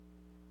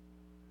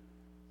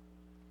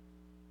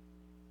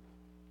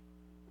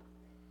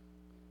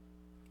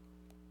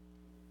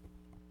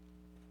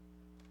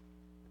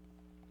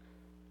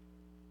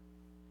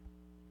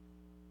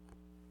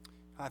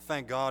I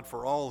thank God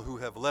for all who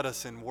have led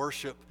us in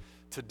worship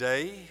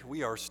today.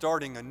 We are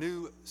starting a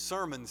new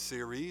sermon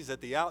series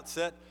at the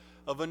outset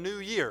of a new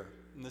year.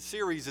 And the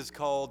series is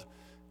called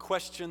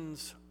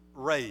Questions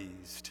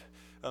Raised.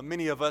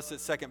 Many of us at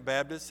Second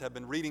Baptist have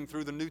been reading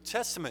through the New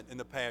Testament in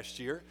the past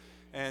year,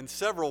 and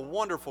several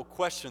wonderful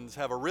questions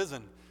have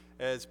arisen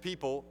as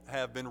people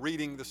have been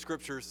reading the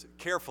scriptures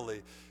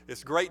carefully.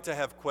 It's great to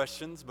have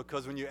questions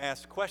because when you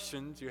ask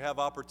questions, you have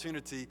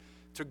opportunity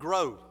to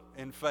grow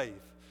in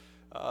faith.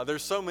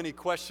 There's so many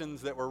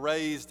questions that were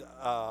raised.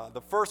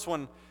 The first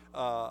one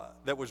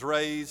that was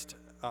raised,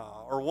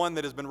 or one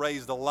that has been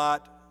raised a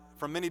lot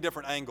from many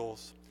different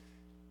angles,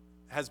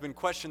 has been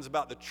questions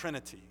about the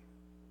Trinity,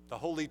 the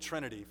Holy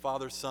Trinity,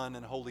 Father, Son,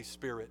 and Holy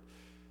Spirit.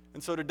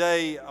 And so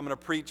today I'm going to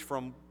preach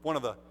from one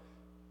of the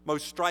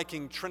most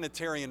striking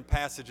Trinitarian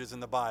passages in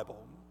the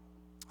Bible.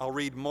 I'll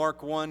read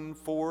Mark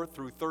 1:4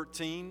 through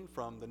 13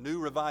 from the New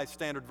Revised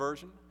Standard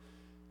Version.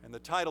 And the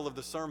title of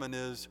the sermon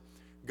is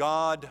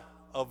God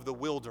of the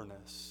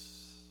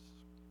Wilderness.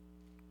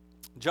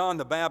 John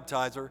the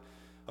Baptizer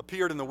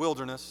appeared in the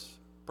wilderness,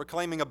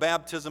 proclaiming a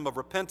baptism of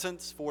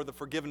repentance for the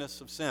forgiveness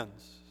of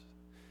sins.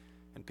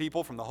 And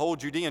people from the whole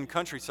Judean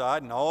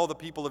countryside and all the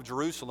people of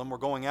Jerusalem were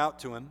going out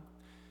to him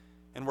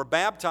and were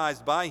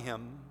baptized by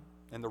him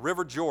in the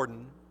river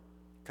Jordan,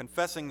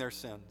 confessing their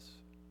sins.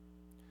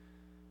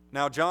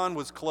 Now John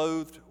was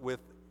clothed with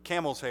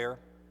camel's hair,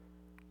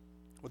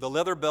 with a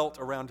leather belt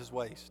around his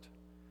waist,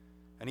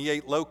 and he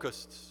ate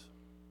locusts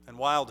and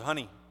wild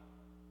honey.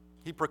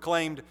 He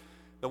proclaimed,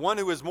 "The one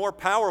who is more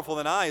powerful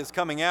than I is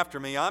coming after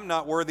me. I'm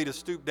not worthy to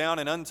stoop down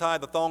and untie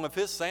the thong of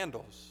his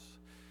sandals.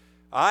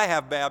 I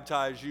have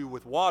baptized you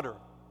with water,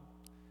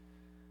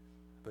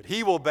 but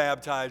he will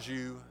baptize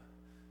you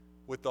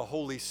with the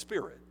Holy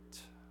Spirit."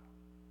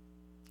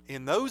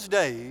 In those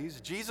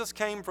days, Jesus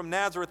came from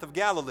Nazareth of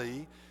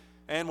Galilee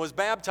and was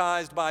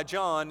baptized by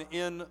John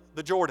in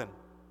the Jordan.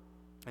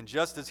 And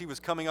just as he was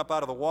coming up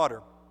out of the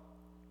water,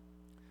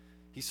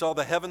 he saw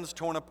the heavens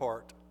torn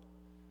apart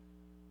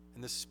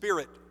and the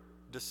Spirit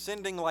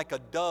descending like a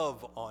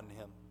dove on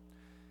him.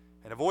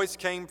 And a voice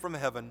came from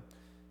heaven,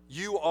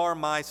 "You are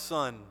my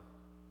Son,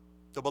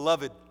 the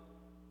beloved.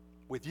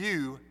 With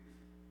you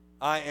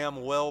I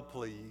am well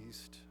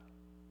pleased."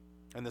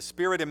 And the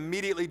Spirit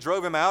immediately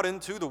drove him out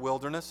into the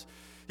wilderness.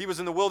 He was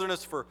in the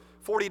wilderness for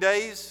 40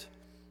 days,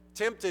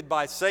 tempted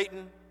by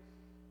Satan,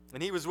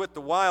 and he was with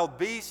the wild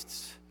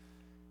beasts,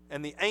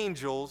 and the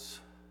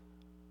angels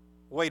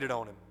waited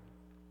on him.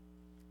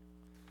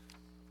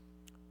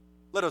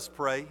 Let us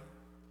pray.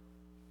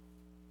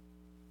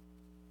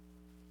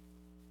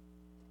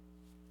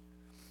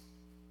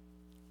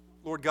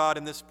 Lord God,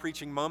 in this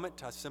preaching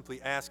moment, I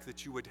simply ask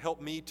that you would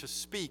help me to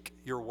speak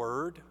your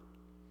word.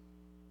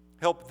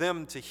 Help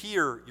them to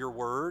hear your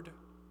word.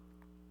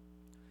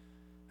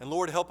 And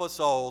Lord, help us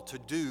all to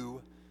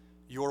do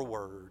your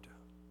word.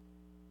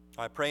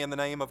 I pray in the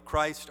name of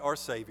Christ our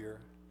Savior.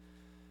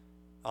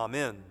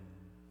 Amen.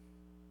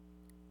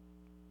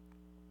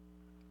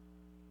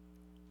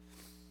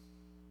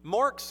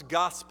 Mark's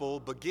gospel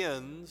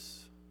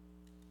begins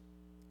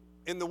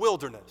in the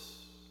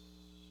wilderness.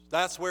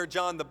 That's where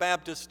John the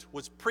Baptist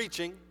was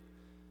preaching,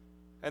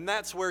 and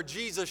that's where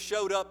Jesus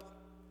showed up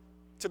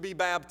to be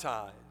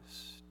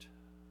baptized.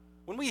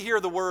 When we hear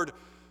the word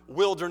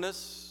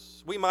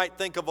wilderness, we might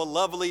think of a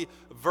lovely,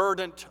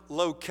 verdant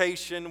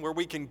location where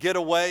we can get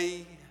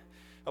away,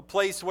 a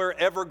place where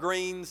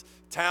evergreens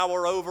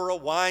tower over a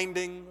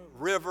winding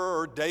river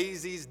or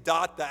daisies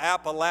dot the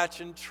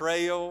Appalachian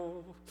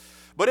Trail.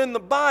 But in the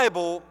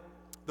Bible,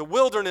 the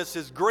wilderness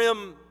is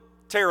grim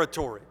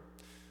territory,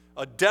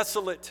 a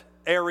desolate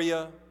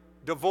area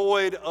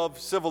devoid of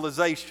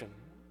civilization.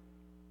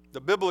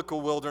 The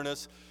biblical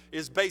wilderness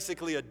is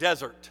basically a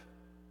desert,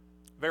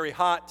 very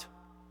hot,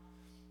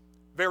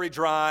 very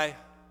dry,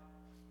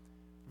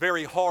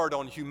 very hard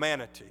on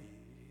humanity.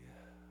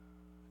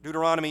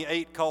 Deuteronomy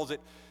 8 calls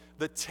it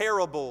the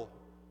terrible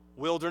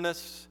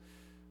wilderness,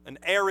 an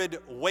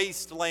arid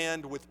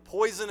wasteland with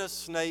poisonous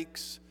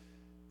snakes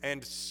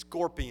and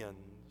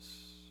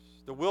scorpions.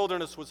 The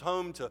wilderness was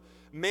home to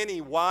many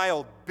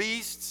wild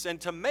beasts, and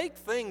to make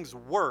things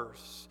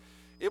worse,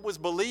 it was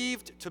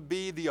believed to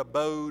be the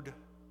abode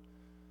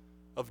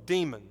of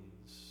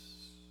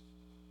demons.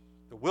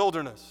 The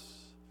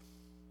wilderness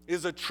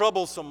is a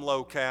troublesome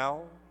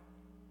locale.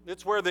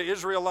 It's where the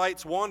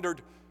Israelites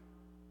wandered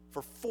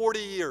for 40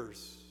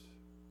 years,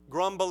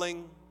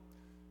 grumbling,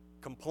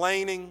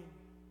 complaining,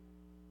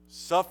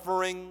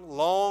 suffering,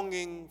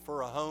 longing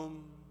for a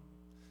home.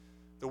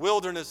 The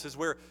wilderness is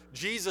where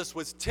Jesus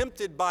was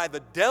tempted by the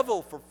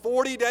devil for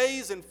 40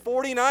 days and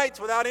 40 nights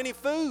without any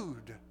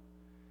food.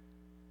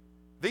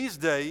 These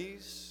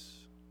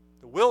days,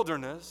 the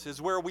wilderness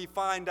is where we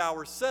find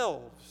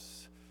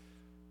ourselves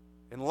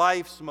in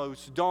life's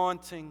most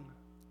daunting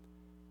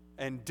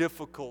and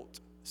difficult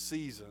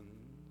seasons.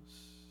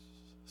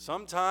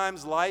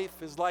 Sometimes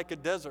life is like a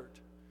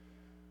desert,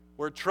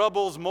 where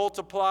troubles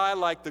multiply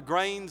like the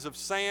grains of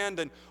sand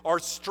and our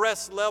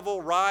stress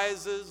level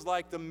rises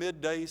like the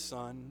midday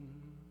sun.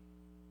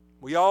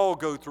 We all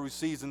go through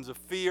seasons of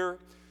fear,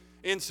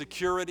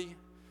 insecurity,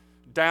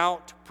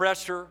 doubt,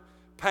 pressure,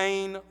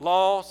 pain,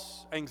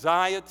 loss,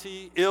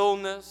 anxiety,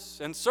 illness,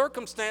 and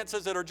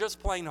circumstances that are just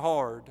plain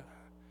hard.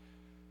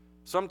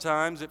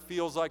 Sometimes it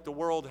feels like the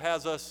world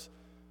has us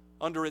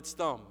under its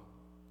thumb.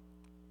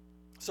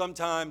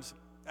 Sometimes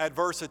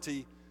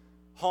adversity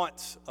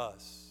haunts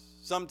us.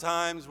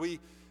 Sometimes we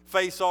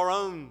face our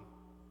own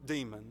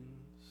demons.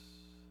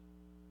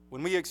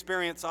 When we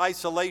experience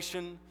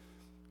isolation,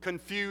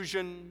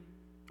 confusion,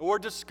 or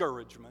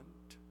discouragement,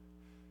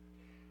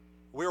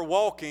 we're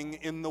walking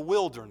in the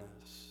wilderness.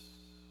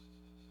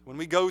 When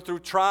we go through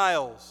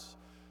trials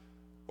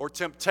or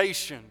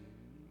temptation,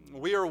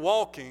 we are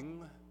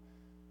walking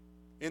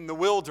in the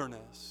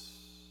wilderness.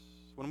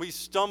 When we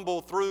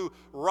stumble through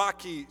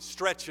rocky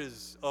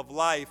stretches of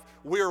life,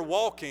 we're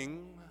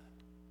walking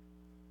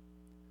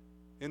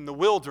in the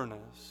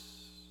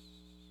wilderness.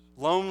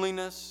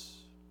 Loneliness,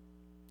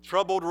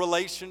 troubled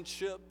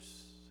relationships,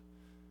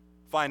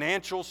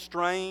 financial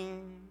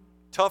strain,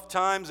 tough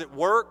times at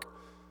work,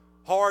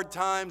 hard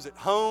times at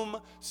home,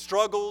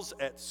 struggles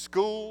at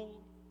school,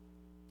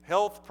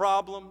 health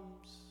problems,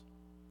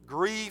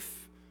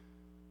 grief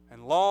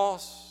and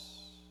loss.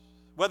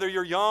 Whether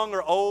you're young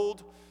or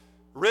old,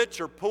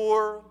 rich or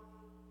poor,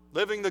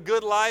 living the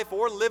good life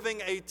or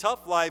living a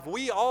tough life,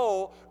 we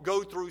all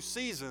go through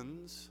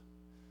seasons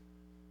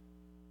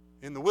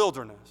in the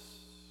wilderness.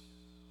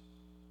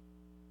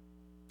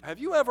 Have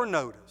you ever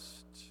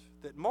noticed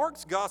that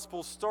Mark's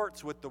gospel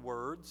starts with the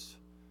words,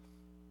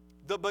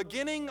 "the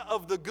beginning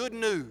of the good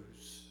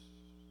news,"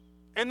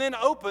 and then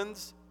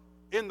opens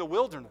in the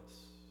wilderness?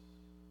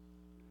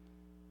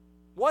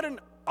 What an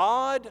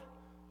odd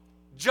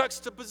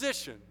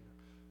juxtaposition.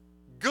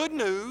 Good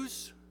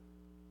news,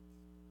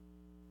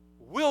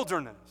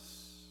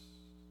 wilderness.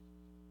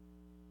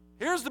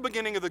 Here's the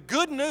beginning of the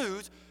good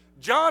news.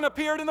 John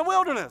appeared in the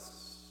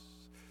wilderness.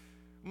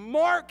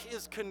 Mark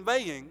is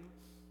conveying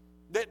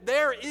that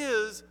there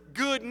is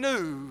good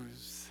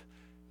news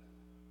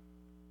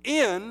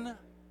in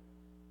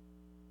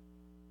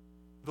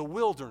the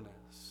wilderness.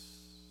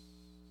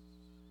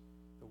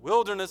 The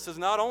wilderness is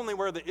not only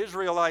where the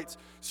Israelites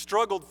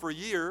struggled for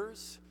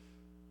years,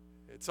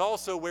 it's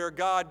also where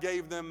God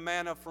gave them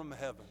manna from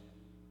heaven.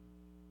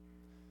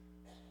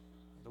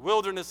 The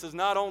wilderness is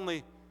not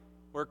only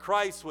where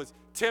Christ was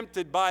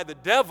tempted by the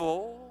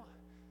devil,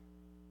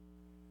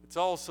 it's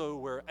also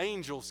where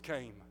angels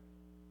came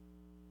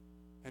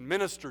and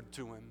ministered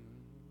to him.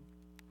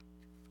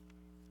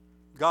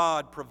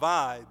 God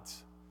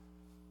provides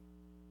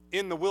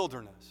in the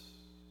wilderness.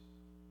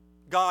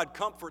 God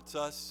comforts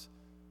us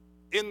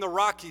in the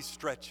rocky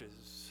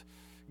stretches.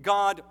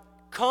 God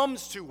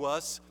comes to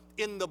us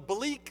in the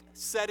bleak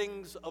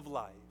settings of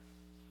life.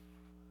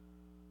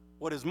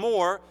 What is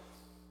more,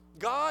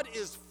 God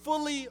is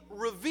fully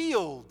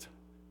revealed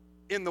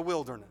in the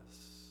wilderness.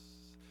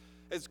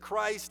 As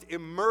Christ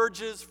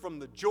emerges from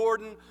the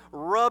Jordan,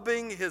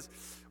 rubbing his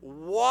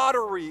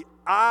watery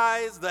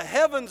eyes, the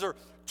heavens are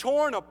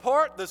torn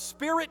apart, the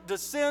Spirit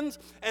descends,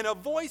 and a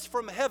voice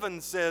from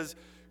heaven says,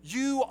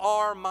 "You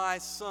are my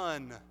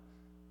Son,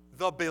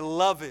 the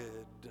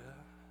Beloved."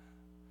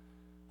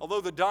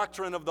 Although the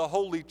doctrine of the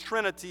Holy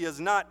Trinity is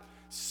not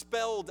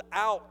spelled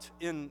out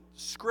in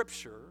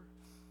Scripture,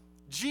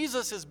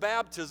 Jesus'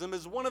 baptism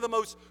is one of the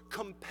most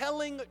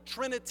compelling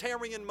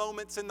Trinitarian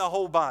moments in the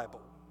whole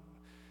Bible.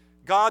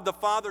 God the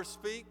Father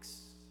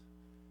speaks,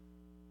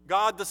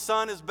 God the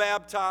Son is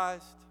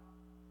baptized,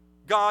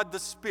 God the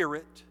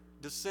Spirit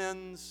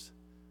descends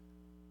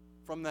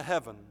from the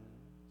heavens.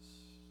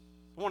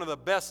 One of the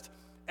best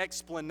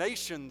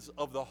explanations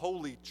of the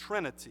Holy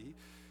Trinity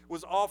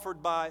was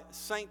offered by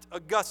St.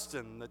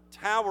 Augustine, the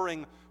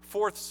towering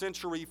 4th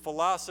century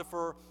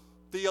philosopher,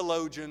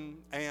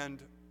 theologian,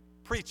 and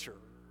preacher.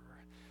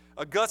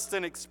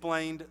 Augustine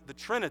explained the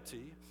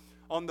Trinity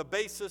on the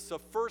basis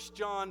of 1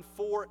 John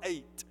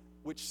 4:8,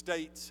 which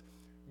states,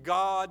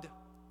 "God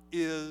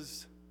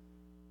is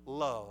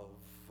love."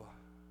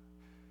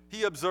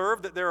 He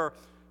observed that there are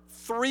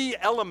 3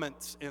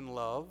 elements in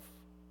love: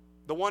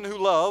 the one who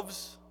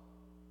loves,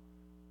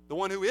 the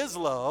one who is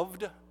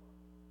loved,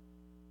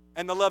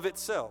 and the love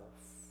itself.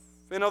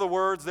 In other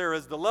words, there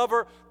is the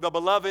lover, the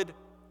beloved,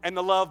 and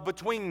the love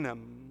between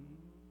them.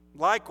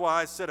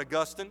 Likewise, said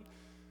Augustine,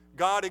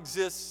 God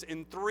exists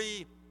in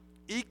 3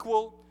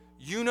 equal,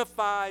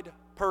 unified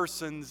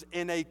persons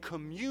in a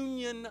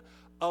communion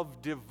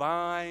of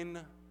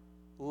divine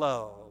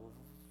love.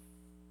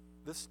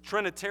 This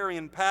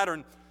Trinitarian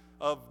pattern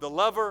of the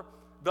lover,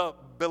 the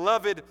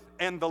beloved,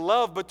 and the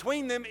love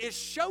between them is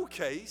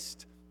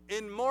showcased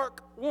in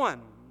Mark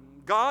 1.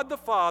 God the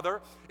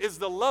Father is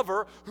the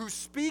lover who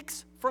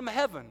speaks from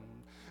heaven.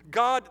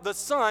 God the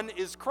Son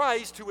is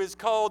Christ, who is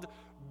called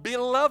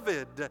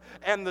Beloved.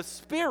 And the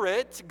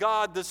Spirit,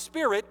 God the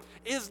Spirit,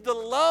 is the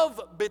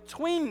love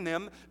between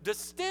them,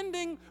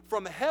 descending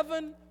from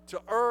heaven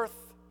to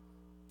earth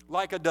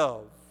like a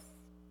dove.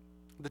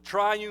 The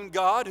triune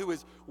God who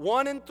is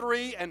one in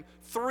three and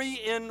three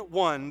in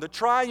one. The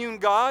triune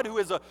God who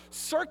is a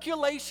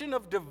circulation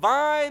of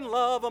divine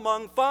love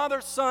among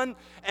Father, Son,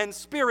 and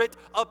Spirit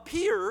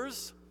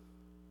appears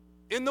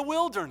in the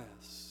wilderness.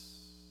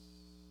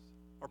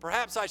 Or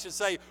perhaps I should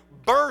say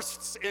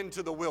bursts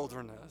into the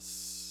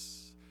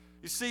wilderness.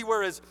 You see,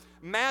 whereas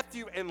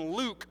Matthew and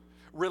Luke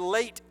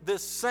relate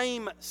this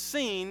same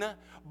scene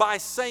by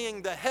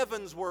saying the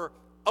heavens were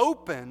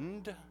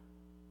opened,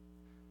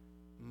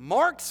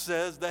 Mark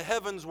says the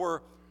heavens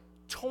were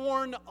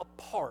torn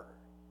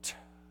apart.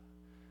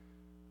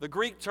 The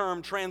Greek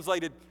term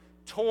translated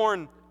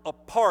torn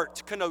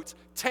apart connotes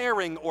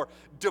tearing or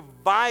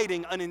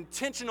dividing, an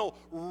intentional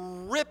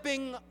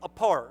ripping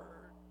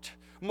apart.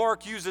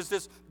 Mark uses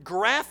this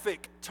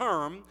graphic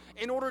term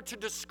in order to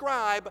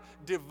describe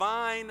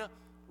divine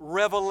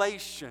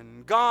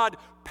revelation. God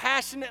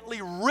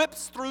passionately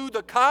rips through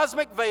the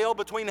cosmic veil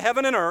between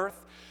heaven and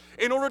earth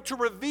in order to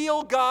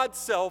reveal God's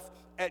self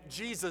at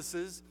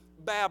Jesus'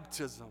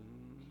 baptism.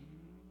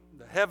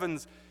 The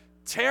heavens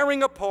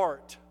tearing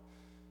apart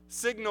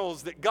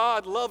signals that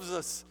God loves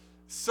us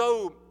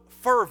so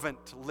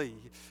fervently,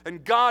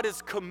 and God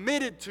is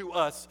committed to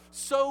us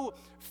so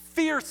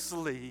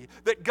fiercely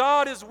that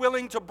God is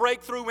willing to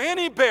break through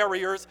any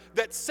barriers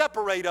that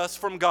separate us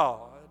from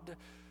God.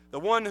 The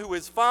one who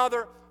is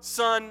Father,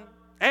 Son,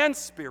 and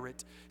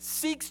Spirit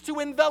seeks to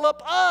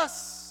envelop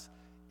us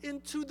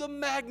into the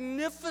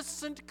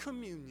magnificent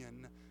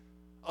communion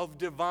of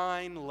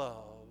divine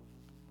love.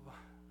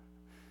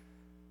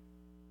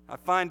 I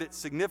find it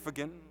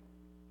significant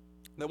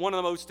that one of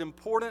the most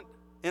important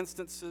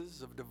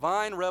instances of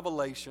divine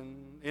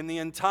revelation in the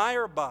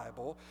entire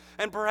Bible,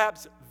 and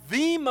perhaps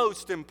the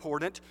most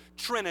important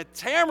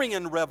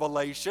Trinitarian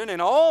revelation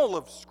in all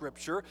of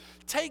Scripture,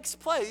 takes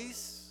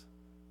place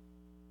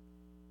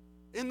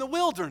in the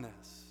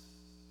wilderness.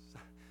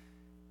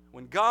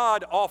 When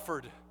God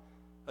offered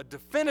a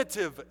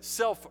definitive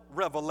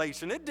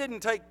self-revelation, it didn't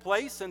take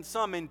place in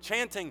some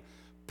enchanting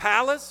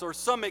palace or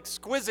some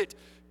exquisite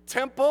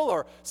temple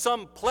or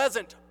some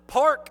pleasant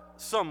park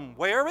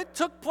somewhere. It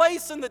took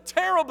place in the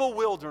terrible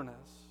wilderness.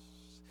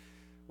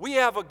 We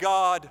have a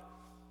God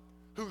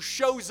who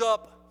shows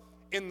up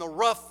in the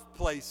rough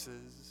places.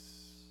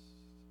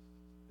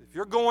 If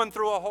you're going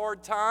through a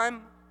hard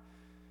time,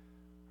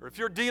 or if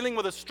you're dealing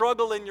with a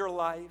struggle in your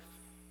life,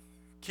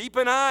 keep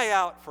an eye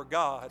out for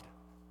God.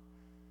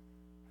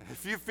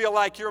 If you feel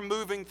like you're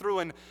moving through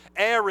an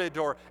arid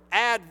or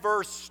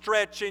adverse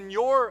stretch in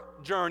your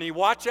journey,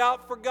 watch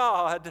out for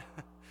God.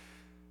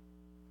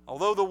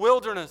 Although the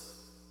wilderness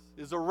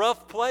is a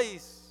rough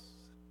place,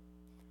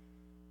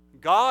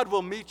 God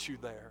will meet you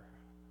there.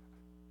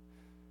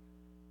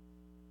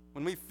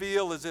 When we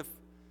feel as if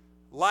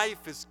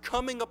life is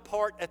coming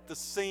apart at the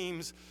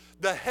seams,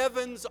 the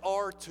heavens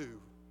are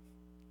too,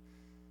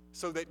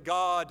 so that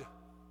God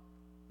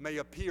may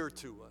appear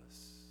to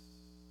us.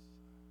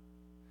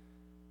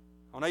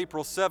 On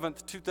April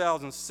 7th,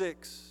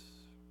 2006,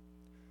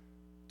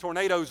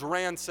 tornadoes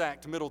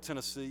ransacked Middle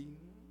Tennessee,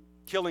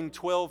 killing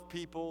 12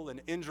 people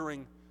and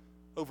injuring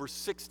over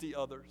 60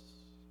 others.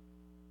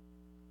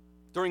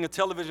 During a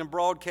television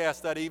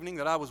broadcast that evening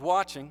that I was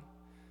watching,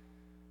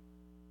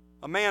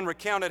 a man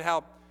recounted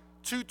how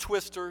two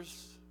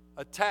twisters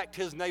attacked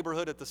his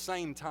neighborhood at the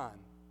same time.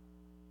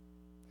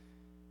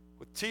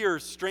 With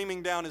tears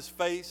streaming down his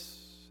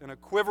face and a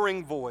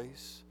quivering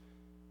voice,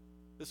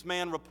 this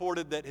man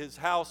reported that his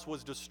house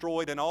was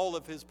destroyed and all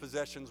of his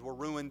possessions were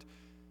ruined.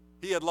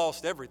 He had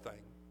lost everything.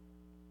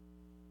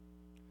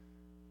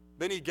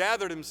 Then he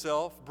gathered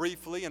himself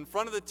briefly in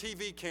front of the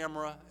TV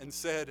camera and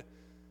said,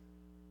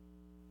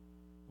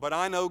 "But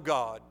I know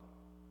God,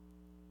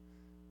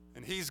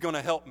 and He's going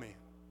to help me,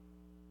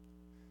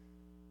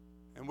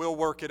 and we'll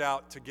work it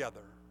out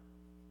together."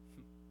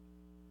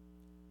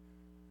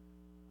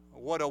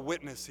 What a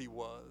witness he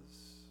was.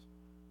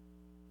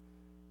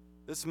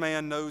 This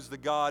man knows the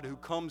God who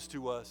comes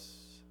to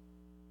us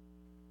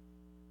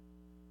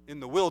in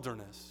the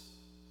wilderness.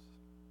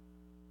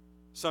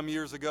 Some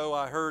years ago,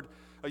 I heard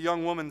a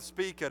young woman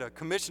speak at a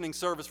commissioning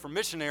service for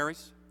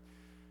missionaries.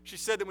 She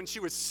said that when she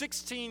was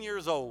 16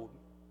 years old,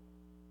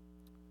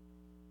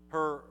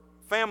 her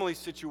family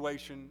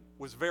situation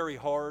was very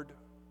hard.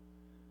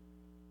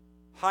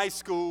 High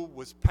school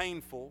was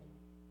painful,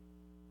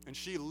 and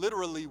she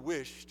literally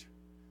wished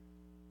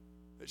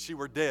that she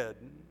were dead.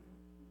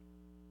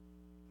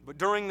 But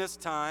during this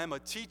time, a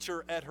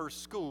teacher at her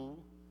school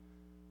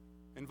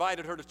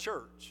invited her to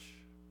church.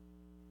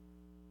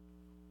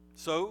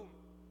 So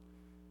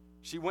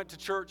she went to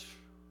church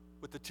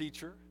with the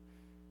teacher,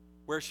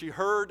 where she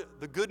heard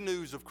the good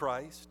news of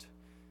Christ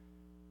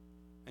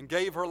and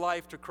gave her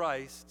life to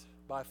Christ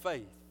by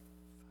faith.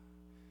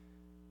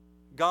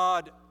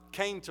 God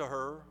came to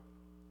her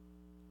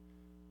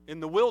in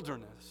the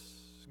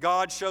wilderness.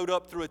 God showed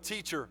up through a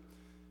teacher,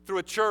 through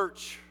a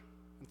church,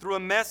 and through a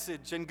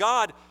message, and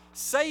God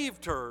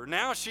saved her.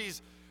 Now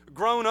she's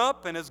grown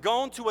up and has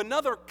gone to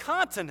another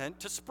continent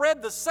to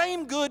spread the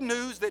same good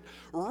news that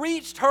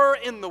reached her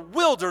in the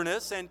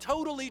wilderness and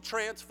totally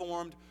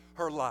transformed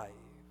her life.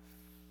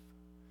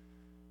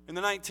 In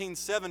the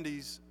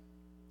 1970s,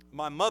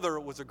 my mother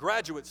was a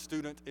graduate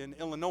student in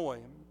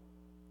Illinois.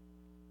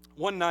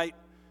 One night,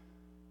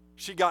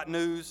 she got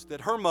news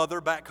that her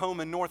mother back home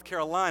in North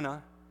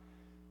Carolina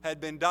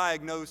had been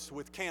diagnosed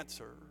with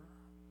cancer.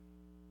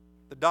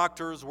 The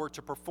doctors were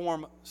to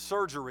perform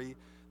surgery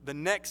the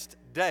next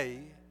day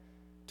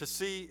to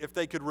see if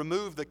they could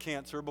remove the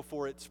cancer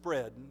before it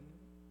spread.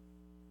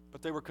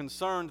 But they were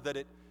concerned that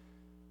it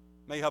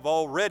may have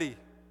already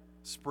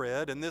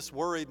spread, and this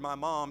worried my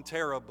mom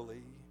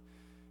terribly.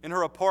 In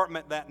her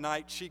apartment that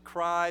night, she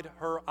cried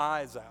her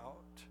eyes out.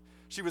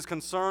 She was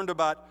concerned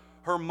about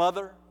her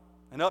mother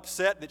and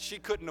upset that she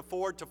couldn't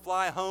afford to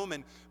fly home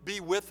and be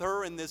with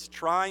her in this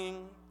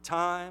trying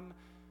time.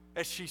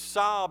 As she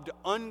sobbed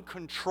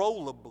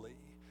uncontrollably,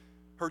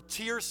 her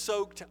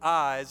tear-soaked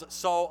eyes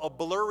saw a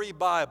blurry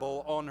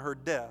Bible on her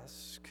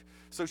desk.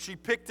 So she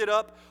picked it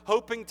up,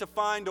 hoping to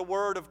find a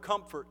word of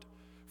comfort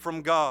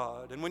from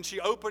God. And when she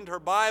opened her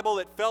Bible,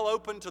 it fell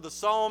open to the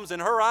Psalms,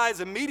 and her eyes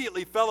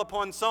immediately fell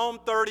upon Psalm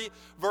 30,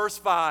 verse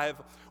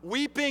 5.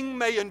 Weeping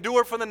may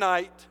endure for the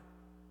night,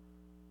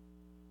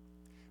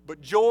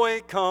 but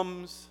joy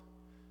comes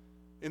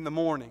in the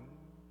morning.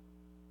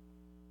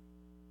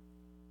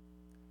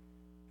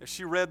 As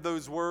she read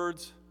those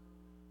words,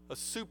 a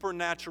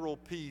supernatural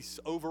peace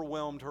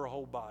overwhelmed her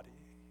whole body.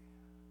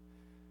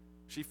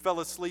 She fell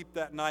asleep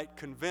that night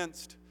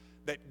convinced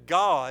that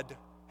God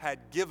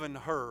had given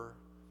her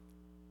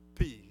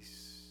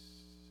peace.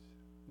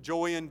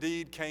 Joy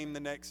indeed came the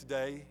next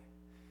day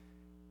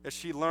as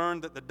she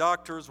learned that the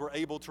doctors were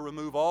able to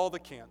remove all the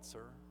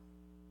cancer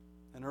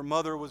and her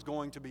mother was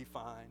going to be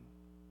fine.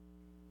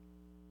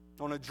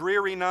 On a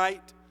dreary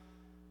night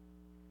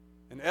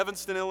in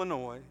Evanston,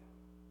 Illinois,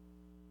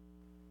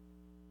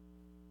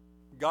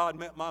 God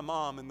met my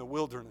mom in the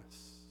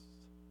wilderness.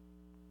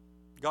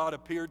 God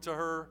appeared to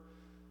her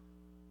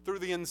through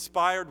the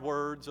inspired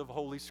words of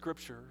Holy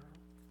Scripture.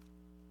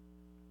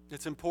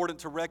 It's important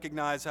to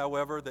recognize,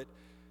 however, that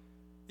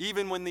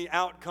even when the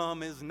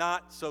outcome is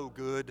not so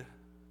good,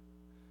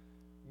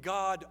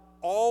 God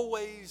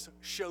always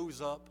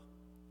shows up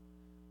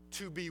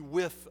to be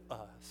with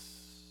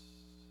us.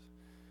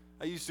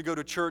 I used to go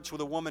to church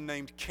with a woman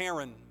named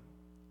Karen,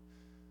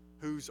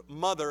 whose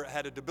mother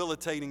had a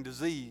debilitating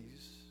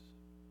disease.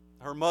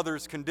 Her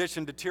mother's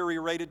condition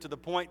deteriorated to the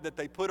point that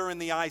they put her in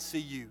the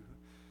ICU.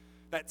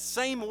 That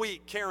same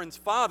week, Karen's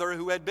father,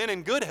 who had been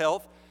in good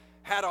health,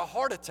 had a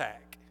heart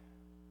attack.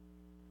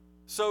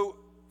 So,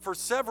 for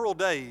several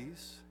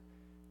days,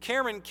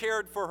 Karen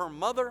cared for her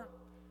mother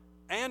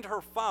and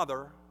her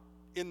father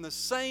in the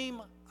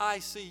same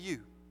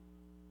ICU.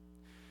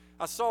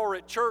 I saw her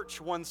at church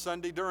one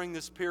Sunday during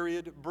this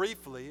period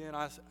briefly, and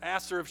I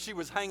asked her if she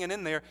was hanging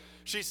in there.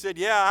 She said,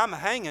 "Yeah, I'm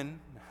hanging,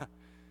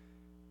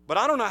 but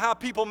I don't know how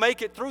people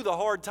make it through the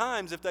hard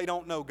times if they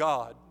don't know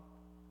God.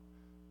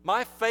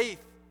 My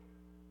faith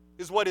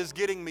is what is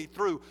getting me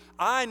through.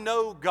 I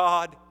know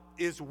God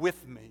is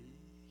with me."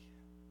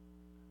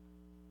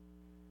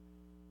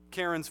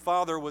 Karen's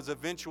father was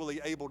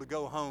eventually able to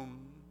go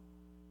home.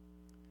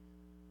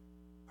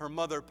 Her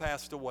mother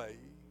passed away.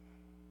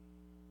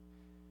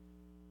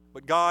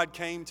 But God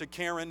came to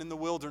Karen in the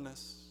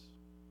wilderness,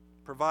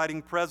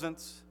 providing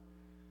presence,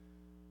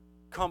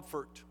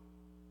 comfort,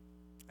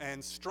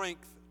 and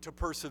strength to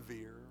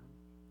persevere.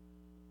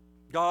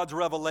 God's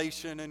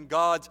revelation and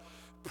God's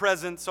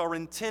presence are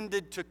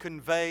intended to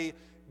convey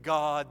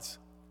God's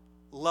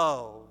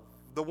love.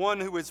 The one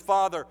who is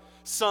Father,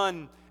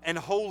 Son, and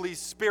Holy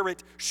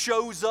Spirit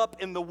shows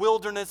up in the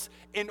wilderness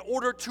in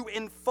order to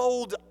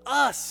enfold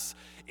us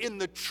in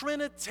the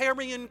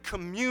Trinitarian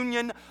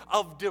communion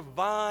of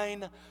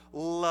divine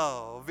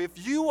love.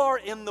 If you are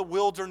in the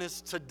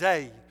wilderness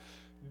today,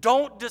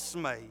 don't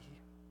dismay.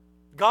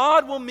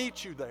 God will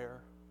meet you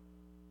there.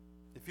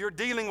 If you're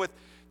dealing with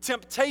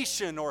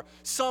temptation or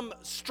some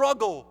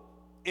struggle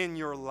in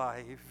your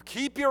life,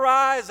 keep your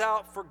eyes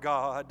out for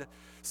God.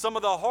 Some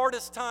of the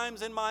hardest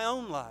times in my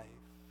own life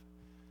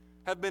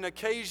have been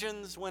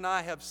occasions when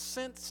I have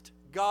sensed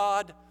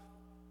God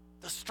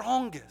the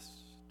strongest.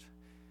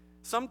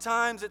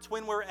 Sometimes it's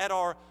when we're at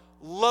our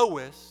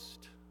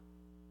lowest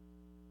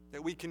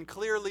that we can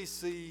clearly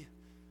see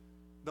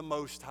the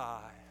Most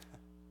High.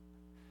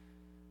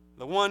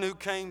 The one who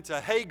came to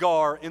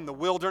Hagar in the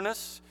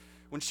wilderness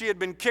when she had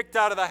been kicked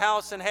out of the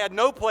house and had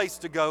no place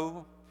to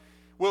go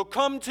will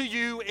come to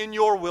you in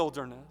your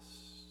wilderness.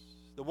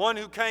 The one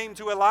who came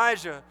to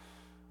Elijah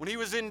when he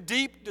was in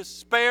deep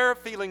despair,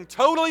 feeling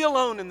totally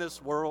alone in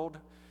this world,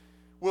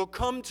 will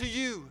come to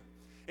you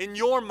in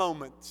your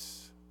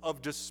moments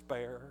of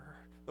despair.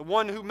 The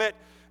one who met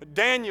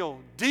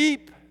Daniel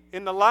deep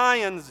in the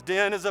lion's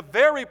den is a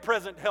very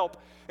present help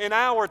in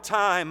our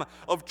time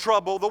of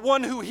trouble. The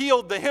one who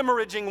healed the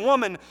hemorrhaging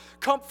woman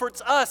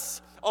comforts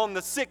us on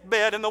the sick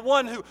bed, and the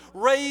one who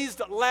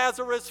raised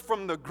Lazarus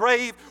from the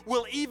grave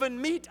will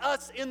even meet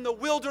us in the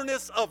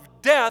wilderness of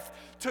death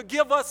to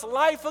give us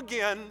life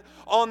again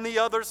on the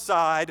other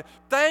side.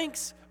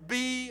 Thanks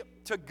be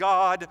to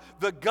God,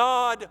 the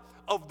God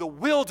of the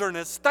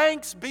wilderness.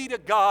 Thanks be to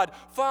God,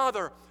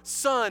 Father,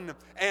 Son,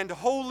 and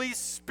Holy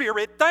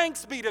Spirit.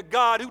 Thanks be to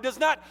God who does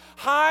not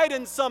hide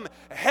in some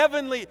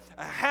heavenly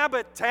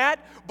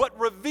habitat, but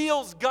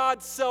reveals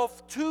God's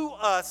self to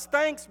us.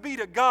 Thanks be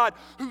to God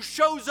who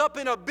shows up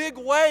in a big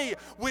way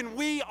when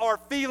we are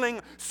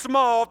feeling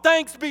small.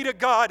 Thanks be to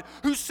God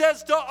who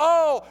says to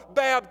all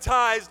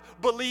baptized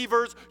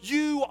believers,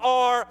 "You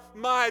are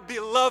my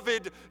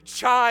beloved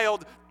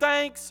child."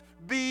 Thanks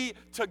be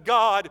to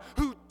God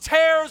who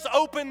tears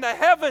open the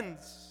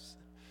heavens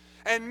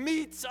and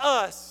meets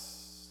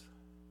us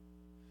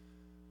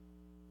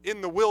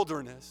in the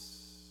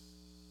wilderness.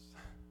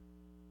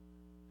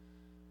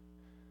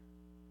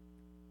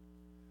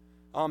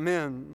 Amen.